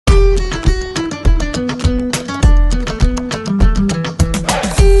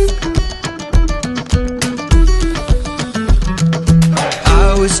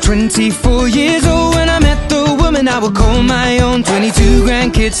24 years old when I met the woman I would call my own. 22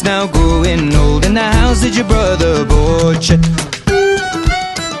 grandkids now growing old in the house that your brother bought you.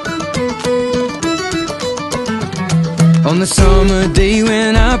 On the summer day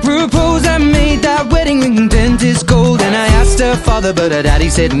when I proposed, I made that wedding ring dentist gold. And I asked her father, but her daddy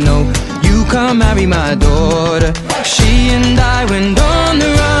said no, you can't marry my daughter. She and I went on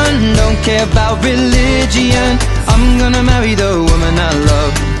the run, don't care about religion. I'm gonna marry the woman I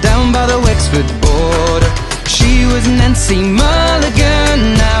love down by the Wexford border. She was Nancy Mulligan,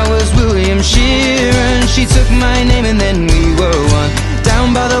 I was William Sheeran. She took my name and then we were one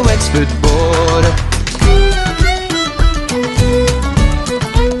down by the Wexford border.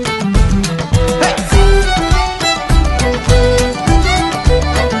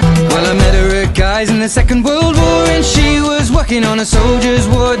 In the Second World War, and she was working on a soldier's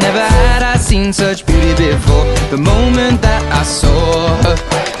ward. Never had I seen such beauty before. The moment that I saw her,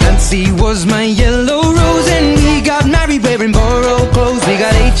 Nancy was my yellow rose, and we got married wearing borrowed clothes. We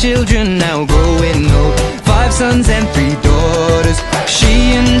got 8 children now growing old, 5 sons and 3 daughters.